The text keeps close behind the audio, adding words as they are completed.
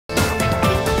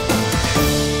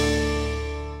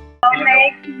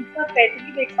एक चीज का पेट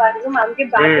भी देख पा रही हूँ मैम के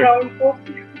बैकग्राउंड को.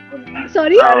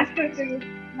 Sorry?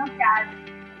 No cat.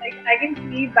 Like I can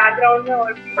see background में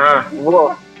और भी. हाँ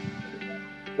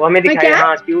वो हमें दिखाया.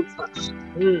 हाँ cute सा.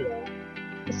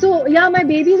 So yeah, my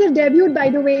babies have debuted by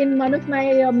the way in one of my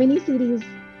mini series.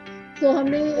 So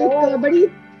हमने एक बड़ी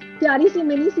प्यारी सी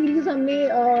mini series हमने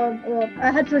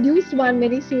I had produced one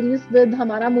mini series with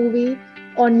हमारा movie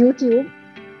on YouTube.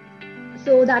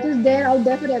 So that is there out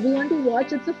there for everyone to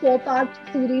watch. It's a 4-part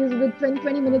series with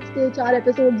 20 minutes के 4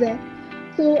 episodes हैं.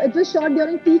 So it was shot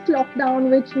during peak lockdown,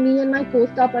 which me and my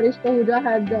co-star Parish Pahuja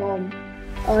had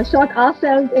shot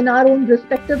ourselves in our own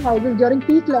respective houses during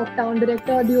peak lockdown.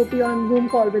 Director, DOP on Zoom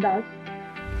call with us.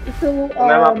 So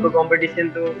ma'am आपको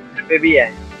competition तो घर पे भी है.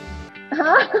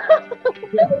 हाँ.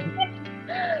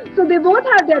 So they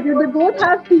both have debuted. They both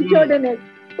have featured in it.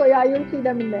 So yeah, you'll see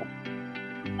them in there.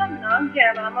 नाम क्या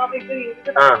है मैम आप एक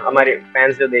बार हाँ हमारे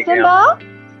फैंस जो देख रहे हैं.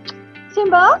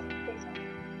 Simba.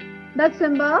 That's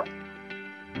Simba.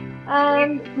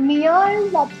 And Miya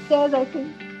is upstairs, I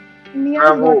think. Miya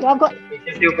is not. I've got.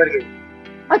 पीछे से ऊपर गई.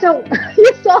 अच्छा,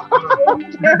 you saw.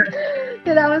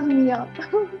 Okay. That was Miya.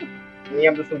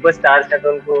 Miya अब superstars है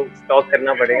तो उनको stalk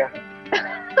करना पड़ेगा.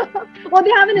 Oh,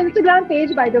 they have an Instagram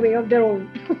page by the way of their own.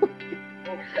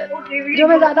 जो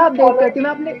मैं ज़्यादा अपडेट करती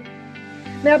हूँ.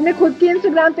 मैं अपने खुद की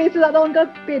Instagram पेज से ज़्यादा उनका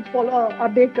पेज फॉलो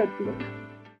अपडेट करती हूँ.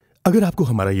 अगर आपको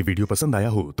हमारा ये वीडियो पसंद आया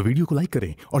हो तो वीडियो को लाइक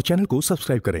करें और चैनल को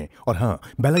सब्सक्राइब करें और हाँ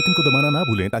बेल आइकन को दबाना ना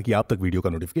भूलें ताकि आप तक वीडियो का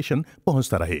नोटिफिकेशन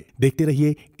पहुंचता रहे. देखते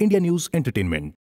रहिए इंडिया न्यूज एंटरटेनमेंट.